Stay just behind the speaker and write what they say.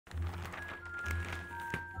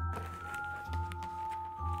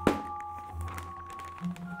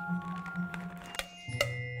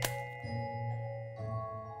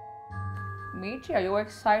Michi, are you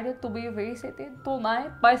excited to be visited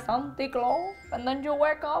tonight by Santi Clo? And then you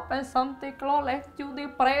wake up and Santi Clo left you the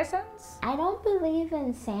presents? I don't believe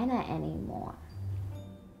in Santa anymore.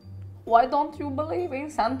 Why don't you believe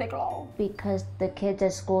in Santi Clo? Because the kids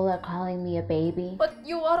at school are calling me a baby. But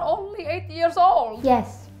you are only 8 years old.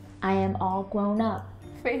 Yes, I am all grown up.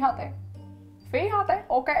 Fíjate,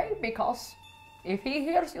 okay? Because if he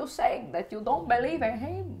hears you saying that you don't believe in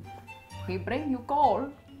him, he bring you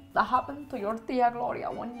cold. That happened to your tia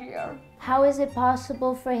Gloria 1 year. How is it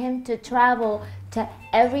possible for him to travel to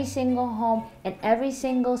every single home in every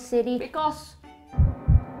single city? Because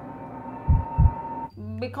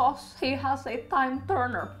he has a time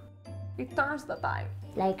turner. He turns the time.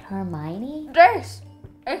 Like Hermione? Yes,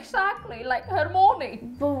 exactly, like Hermione.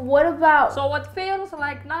 But what about... So what feels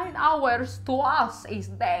like 9 hours to us is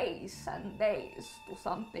days and days to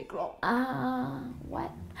Santi Clo.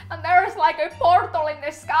 What? And there's like a portal in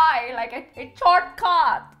the sky, like a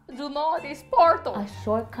shortcut. You know this portal? A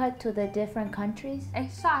shortcut to the different countries?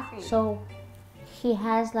 Exactly. So he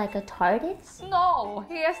has like a TARDIS? No,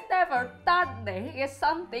 he is never tarde. He is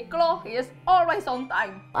Santi Clo. He is always on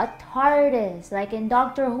time. A TARDIS, like in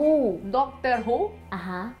Doctor Who. Doctor Who?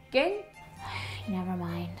 King? Never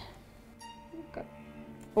mind. Okay.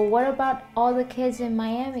 But what about all the kids in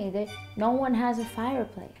Miami? No one has a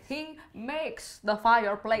fireplace. He makes the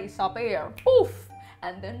fireplace appear. Poof!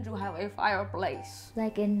 And then you have a fireplace.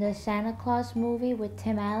 Like in the Santa Claus movie with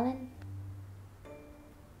Tim Allen?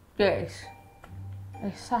 Yes.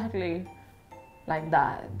 Exactly like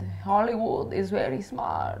that. Hollywood is very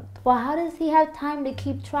smart. Well, how does he have time to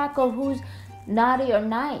keep track of who's naughty or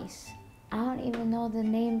nice? I don't even know the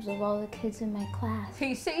names of all the kids in my class.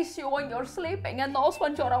 He sees you when you're sleeping and knows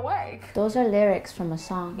when you're awake. Those are lyrics from a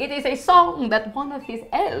song. It is a song that one of his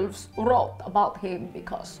elves wrote about him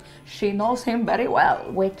because she knows him very well.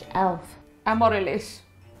 Which elf? Amaryllis.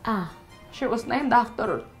 She was named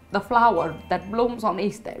after the flower that blooms on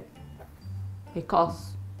Easter.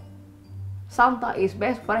 Because Santa is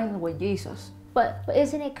best friends with Jesus. But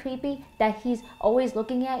isn't it creepy that he's always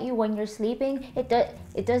looking at you when you're sleeping?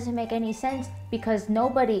 It doesn't make any sense because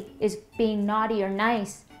nobody is being naughty or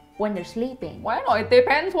nice when they're sleeping. Well, it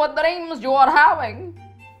depends what dreams you are having.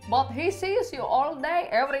 But he sees you all day,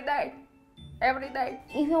 every day. Every day.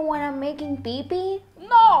 Even when I'm making pee-pee?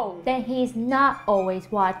 No! Then he's not always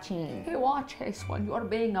watching. He watches when you're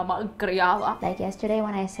being a malcriada. Like yesterday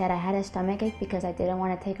when I said I had a stomachache because I didn't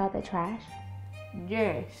want to take out the trash?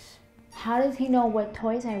 Yes. How does he know what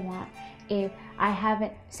toys I want if I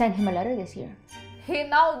haven't sent him a letter this year? He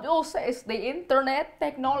now uses the internet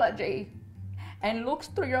technology and looks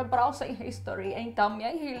through your browsing history, and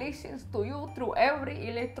también he listens to you through every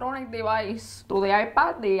electronic device, through the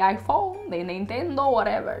iPad, the iPhone, the Nintendo,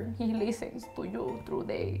 whatever. He listens to you through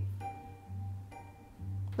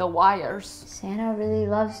the wires. Santa really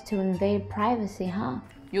loves to invade privacy, huh?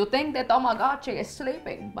 You think that Tamagotchi is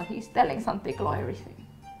sleeping, but he's telling Santi Clo everything.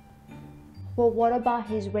 Well, what about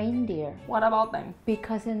his reindeer? What about them?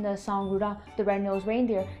 Because in the song Rudolph the Red-Nosed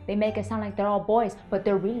Reindeer, they make it sound like they're all boys, but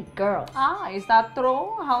they're really girls. Is that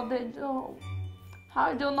true? How did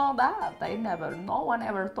you know that? No one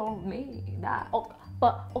ever told me that. Oh,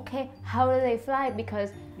 but okay, how do they fly?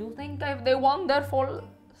 Because you think if they wonderful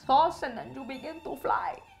sauce and then you begin to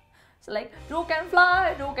fly. It's like, you can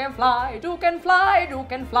fly, you can fly, you can fly, you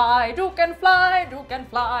can fly, you can fly, you can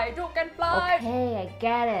fly, you can fly. Okay, I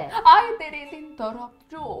get it. I didn't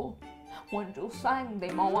interrupt you when you sang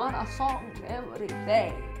the Moana song every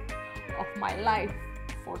day of my life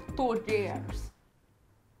for 2 years.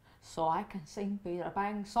 So I can sing Peter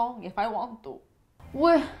Pan's song if I want to.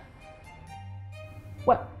 What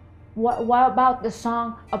about the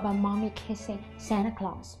song about mommy kissing Santa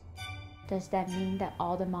Claus? Does that mean that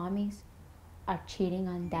all the mommies are cheating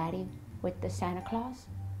on daddy with the Santa Claus?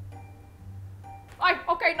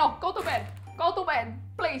 Okay, no, go to bed. Go to bed,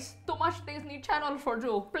 please. Too much Disney Channel for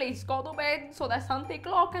you. Please, go to bed so that Santi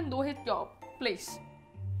Clo can do his job. Please.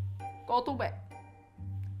 Go to bed.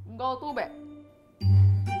 Go to bed.